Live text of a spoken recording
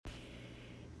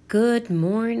Good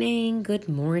morning, good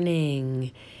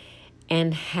morning.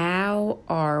 And how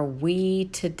are we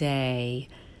today?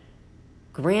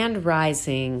 Grand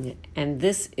Rising, and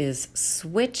this is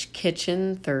Switch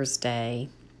Kitchen Thursday.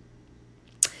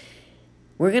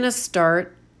 We're going to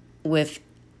start with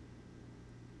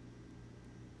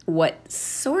what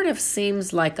sort of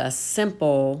seems like a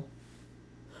simple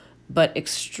but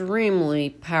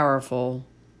extremely powerful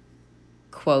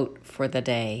quote for the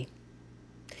day.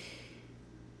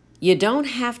 You don't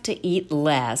have to eat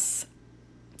less,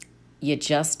 you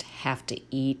just have to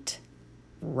eat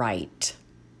right.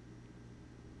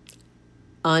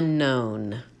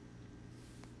 Unknown.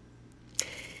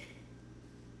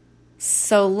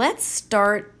 So let's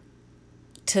start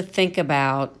to think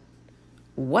about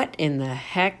what in the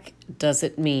heck does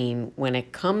it mean when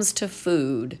it comes to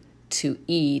food to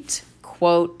eat,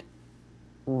 quote,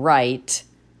 right,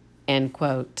 end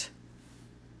quote.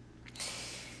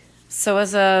 So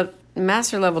as a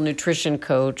master level nutrition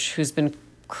coach who's been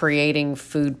creating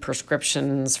food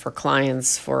prescriptions for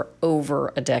clients for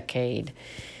over a decade,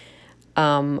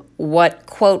 what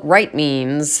quote right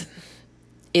means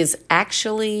is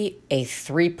actually a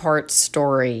 3-part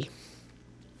story.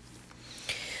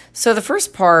 So the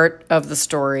first part of the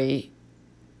story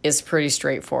is pretty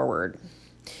straightforward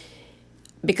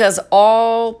because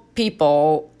all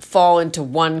people fall into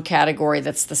one category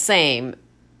that's the same.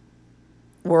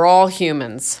 We're all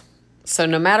humans. So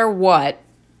no matter what,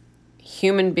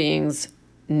 human beings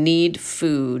need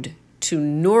food to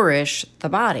nourish the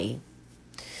body.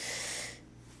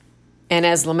 And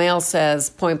as LaMalle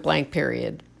says, point blank,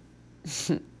 period.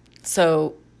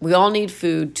 So we all need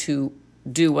food to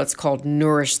do what's called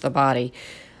nourish the body.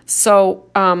 So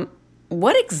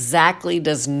what exactly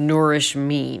does nourish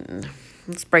mean?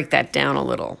 Let's break that down a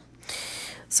little.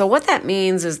 So what that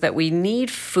means is that we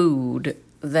need food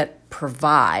that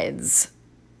provides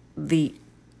the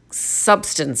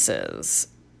substances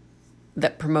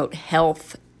that promote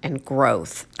health and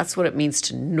growth. That's what it means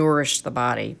to nourish the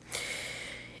body.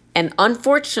 And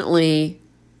unfortunately,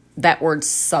 that word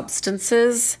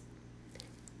substances,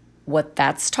 what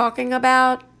that's talking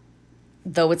about,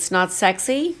 though it's not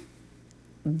sexy,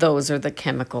 those are the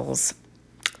chemicals.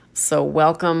 So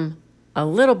welcome a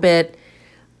little bit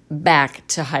back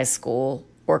to high school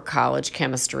or college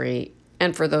chemistry.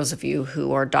 And for those of you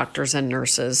who are doctors and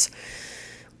nurses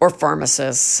or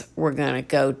pharmacists, we're going to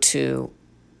go to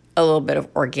a little bit of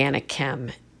organic chem.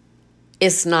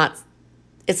 It's not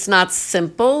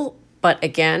simple, but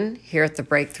again, here at The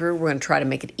Breakthrough, we're going to try to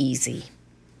make it easy.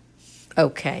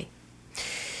 Okay.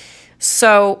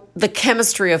 So the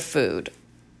chemistry of food,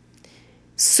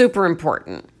 super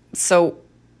important. So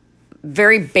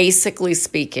very basically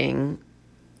speaking,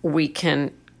 we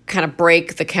can kind of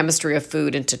break the chemistry of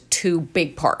food into 2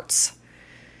 big parts.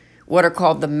 What are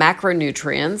called the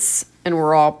macronutrients, and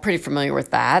we're all pretty familiar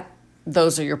with that.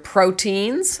 Those are your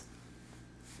proteins,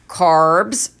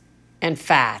 carbs, and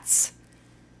fats.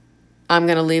 I'm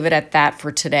going to leave it at that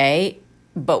for today,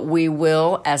 but we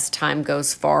will, as time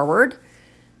goes forward,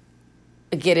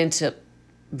 get into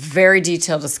very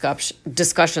detailed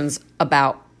discussions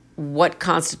about what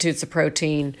constitutes a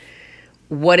protein,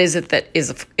 what is it that is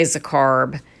a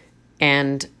carb,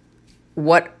 and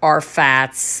what are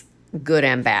fats, good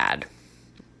and bad.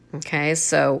 Okay,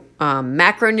 so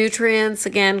macronutrients,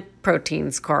 again,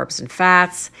 proteins, carbs, and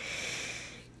fats.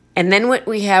 And then what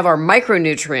we have are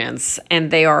micronutrients, and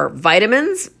they are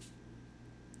vitamins,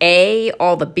 A,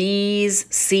 all the B's,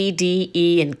 C, D,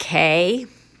 E, and K.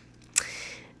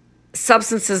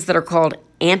 Substances that are called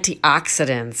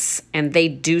antioxidants, and they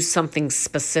do something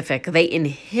specific. They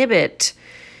inhibit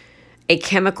a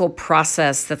chemical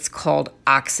process that's called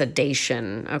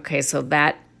oxidation. Okay, so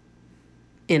that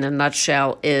in a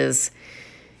nutshell is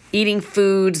eating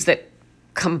foods that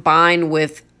combine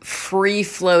with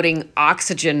free-floating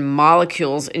oxygen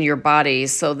molecules in your body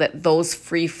so that those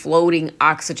free-floating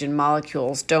oxygen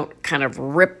molecules don't kind of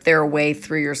rip their way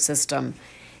through your system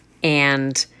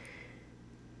and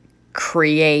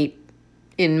create,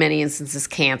 in many instances,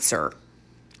 cancer.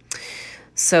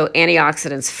 So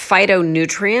antioxidants,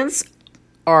 phytonutrients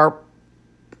are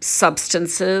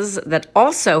substances that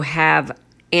also have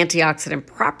antioxidant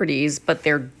properties, but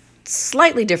they're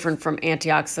slightly different from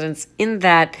antioxidants in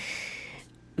that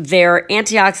their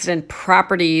antioxidant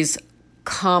properties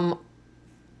come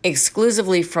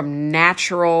exclusively from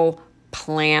natural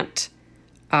plant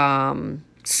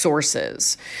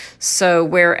sources. So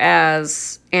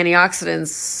whereas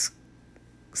antioxidants,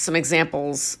 some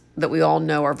examples that we all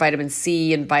know are vitamin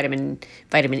C and vitamin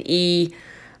E,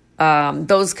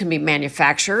 those can be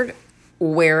manufactured,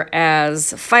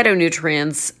 whereas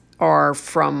phytonutrients are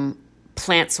from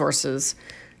plant sources,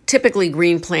 typically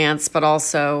green plants, but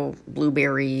also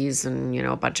blueberries and,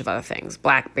 a bunch of other things,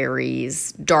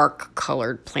 blackberries, dark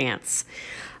colored plants.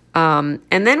 And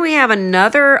then we have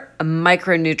another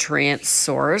micronutrient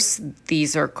source.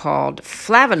 These are called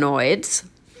flavonoids.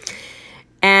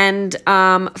 And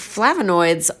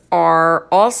flavonoids are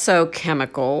also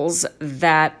chemicals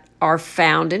that are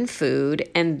found in food,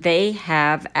 and they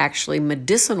have actually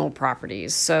medicinal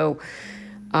properties. So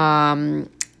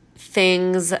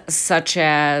things such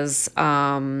as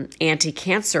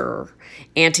anti-cancer,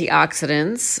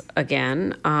 antioxidants,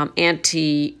 again,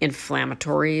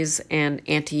 anti-inflammatories and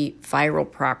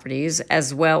antiviral properties,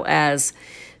 as well as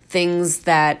things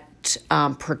that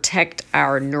protect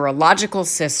our neurological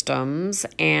systems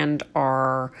and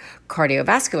our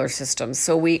cardiovascular systems.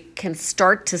 So we can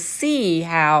start to see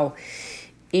how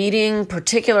eating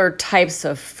particular types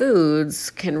of foods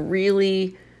can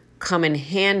really come in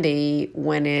handy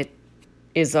when it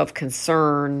is of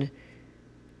concern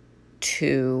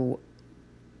to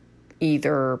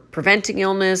either preventing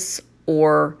illness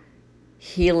or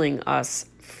healing us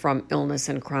from illness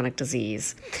and chronic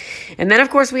disease. And then,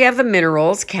 of course, we have the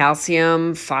minerals: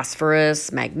 calcium,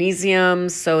 phosphorus, magnesium,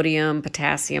 sodium,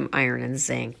 potassium, iron, and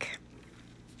zinc.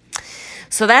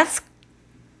 So that's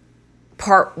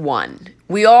part one.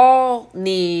 We all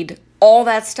need all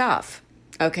that stuff,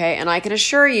 okay? And I can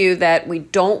assure you that we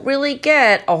don't really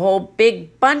get a whole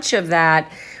big bunch of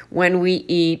that when we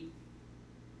eat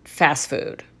fast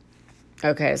food.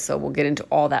 Okay, so we'll get into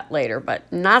all that later,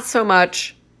 but not so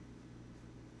much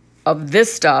of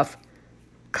this stuff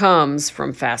comes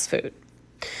from fast food.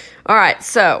 All right,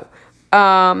 so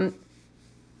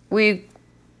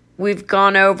we've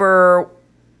gone over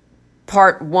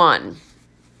part one,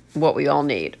 what we all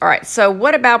need. All right, so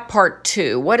what about part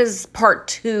two? What is part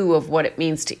two of what it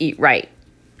means to eat right?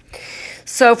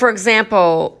 So, for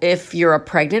example, if you're a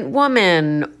pregnant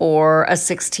woman or a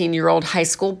 16-year-old high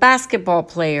school basketball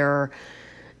player,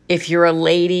 if you're a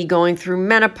lady going through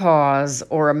menopause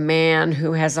or a man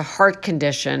who has a heart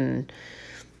condition,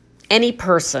 any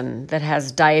person that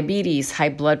has diabetes, high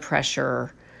blood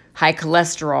pressure, high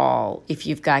cholesterol, if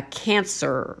you've got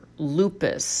cancer,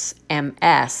 lupus,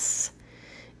 MS,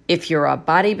 if you're a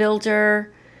bodybuilder,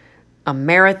 a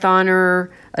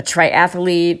marathoner, a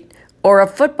triathlete, or a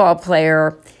football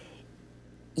player,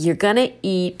 you're going to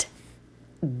eat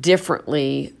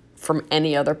differently from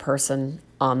any other person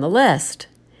on the list.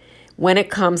 When it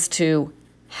comes to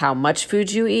how much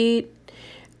food you eat,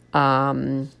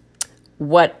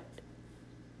 what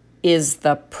is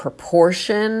the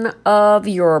proportion of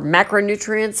your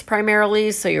macronutrients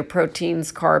primarily, so your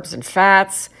proteins, carbs, and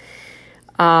fats,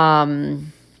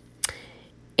 and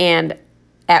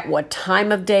at what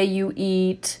time of day you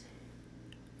eat,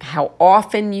 how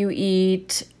often you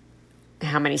eat,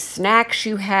 how many snacks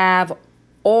you have.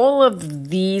 All of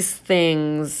these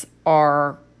things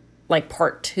are like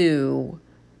part two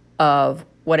of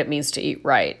what it means to eat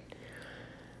right.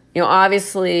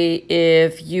 Obviously,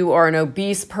 if you are an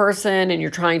obese person and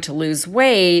you're trying to lose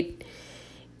weight,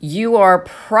 you are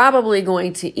probably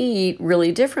going to eat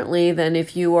really differently than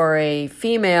if you are a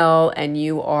female and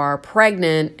you are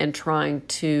pregnant and trying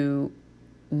to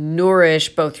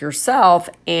nourish both yourself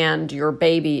and your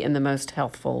baby in the most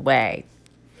healthful way.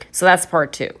 So that's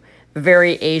part two.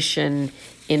 Variation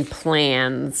in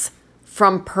plans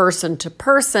from person to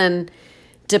person,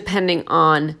 depending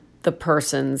on the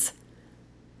person's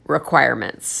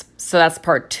requirements. So that's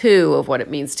part two of what it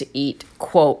means to eat,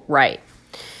 quote, right.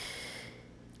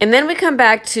 And then we come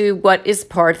back to what is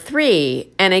part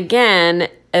three. And again,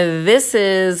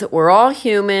 we're all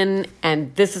human,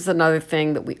 and this is another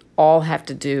thing that we all have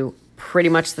to do pretty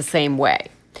much the same way.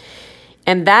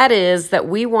 And that is that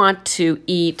we want to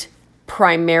eat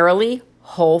primarily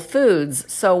whole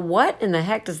foods. So what in the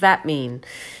heck does that mean?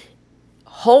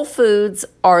 Whole foods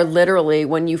are literally,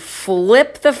 when you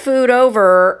flip the food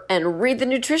over and read the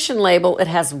nutrition label, it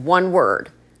has one word: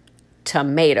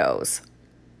 tomatoes,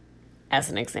 as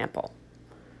an example.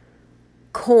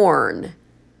 Corn,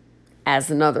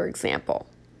 as another example.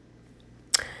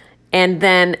 And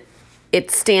then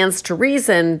it stands to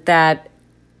reason that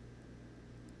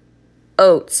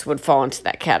oats would fall into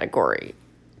that category.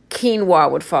 Quinoa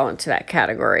would fall into that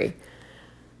category.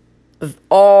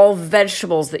 All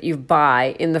vegetables that you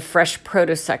buy in the fresh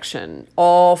produce section,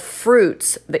 all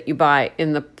fruits that you buy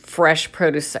in the fresh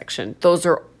produce section, those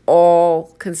are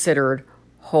all considered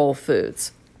whole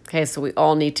foods. Okay, so we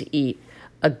all need to eat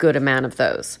a good amount of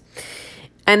those.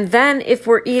 And then if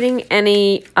we're eating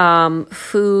any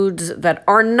foods that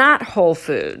are not whole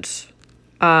foods,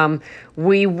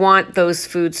 we want those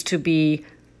foods to be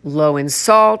low in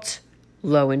salt,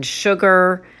 low in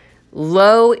sugar,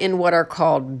 low in what are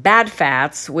called bad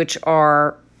fats, which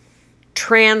are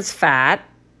trans fat,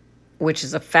 which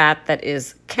is a fat that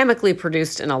is chemically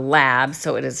produced in a lab,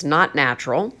 so it is not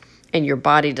natural, and your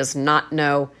body does not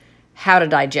know how to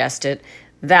digest it.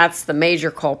 That's the major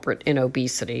culprit in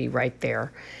obesity right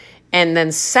there. And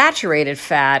then saturated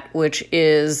fat, which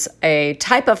is a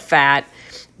type of fat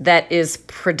that is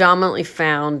predominantly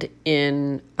found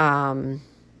in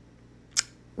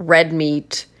red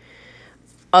meat,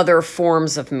 other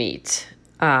forms of meat,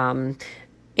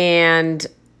 and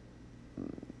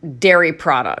dairy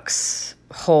products,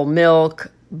 whole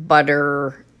milk,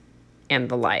 butter, and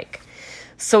the like.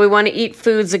 So we want to eat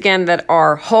foods, again, that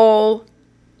are whole,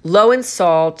 low in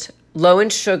salt, low in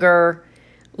sugar,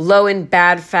 low in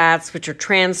bad fats, which are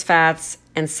trans fats,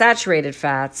 and saturated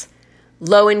fats,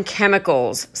 low in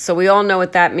chemicals. So we all know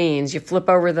what that means. You flip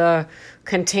over the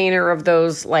container of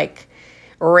those like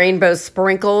rainbow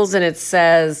sprinkles and it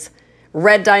says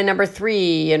red dye number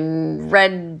 3 and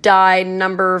red dye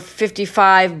number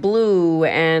 55 blue,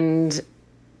 and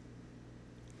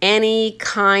any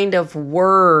kind of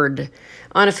word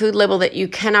on a food label that you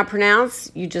cannot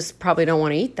pronounce, you just probably don't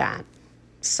want to eat that.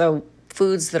 So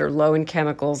foods that are low in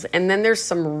chemicals. And then there's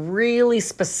some really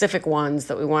specific ones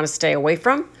that we want to stay away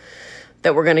from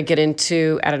that we're going to get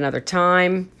into at another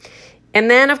time.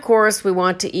 And then, of course, we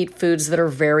want to eat foods that are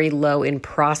very low in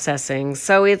processing.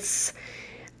 So it's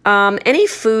any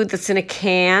food that's in a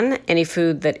can, any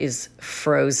food that is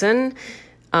frozen,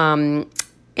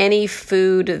 any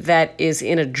food that is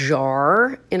in a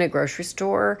jar in a grocery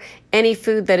store, any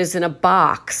food that is in a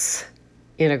box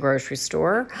in a grocery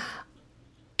store,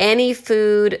 any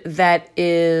food that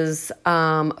is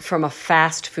from a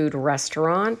fast food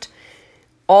restaurant.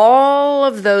 All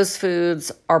of those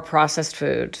foods are processed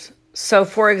food. So,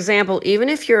 for example, even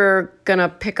if you're going to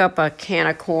pick up a can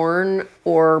of corn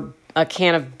or a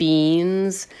can of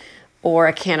beans or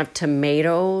a can of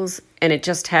tomatoes and it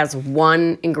just has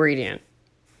one ingredient,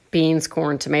 beans,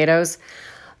 corn, tomatoes,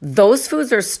 those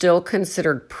foods are still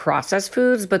considered processed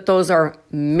foods, but those are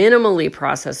minimally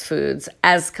processed foods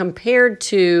as compared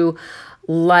to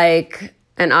like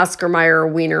an Oscar Mayer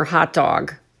Wiener hot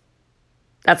dog.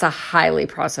 That's a highly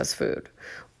processed food.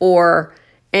 Or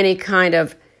any kind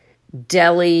of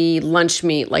deli lunch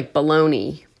meat like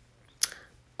bologna,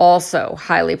 also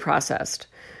highly processed.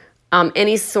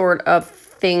 Any sort of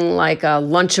thing like a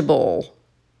Lunchable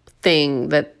thing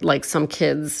that like some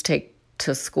kids take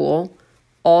to school,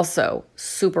 also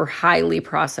super highly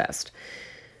processed.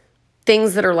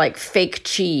 Things that are like fake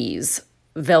cheese,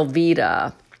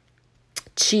 Velveeta,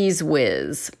 Cheese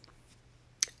Whiz,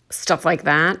 stuff like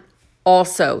that,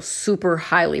 also super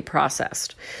highly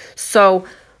processed. So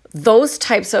those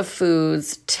types of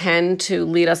foods tend to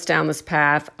lead us down this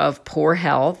path of poor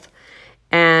health.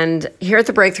 And here at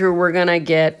The Breakthrough, we're going to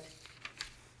get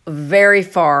very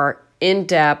far in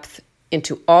depth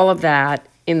into all of that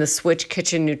in the Switch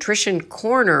Kitchen Nutrition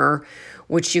Corner,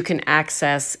 which you can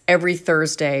access every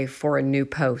Thursday for a new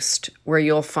post, where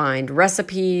you'll find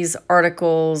recipes,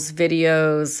 articles,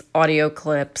 videos, audio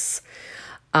clips,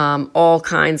 all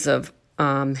kinds of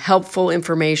helpful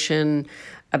information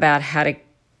about how to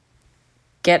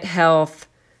get health,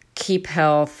 keep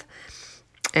health,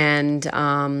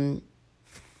 and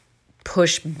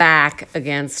push back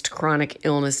against chronic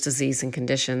illness, disease, and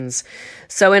conditions.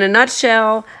 So in a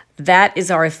nutshell, that is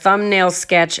our thumbnail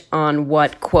sketch on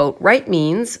what, quote, right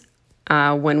means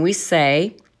when we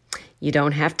say you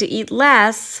don't have to eat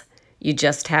less, you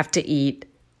just have to eat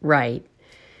right.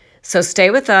 So stay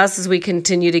with us as we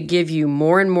continue to give you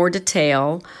more and more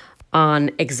detail on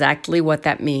exactly what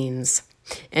that means.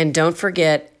 And don't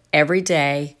forget every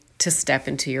day to step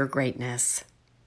into your greatness.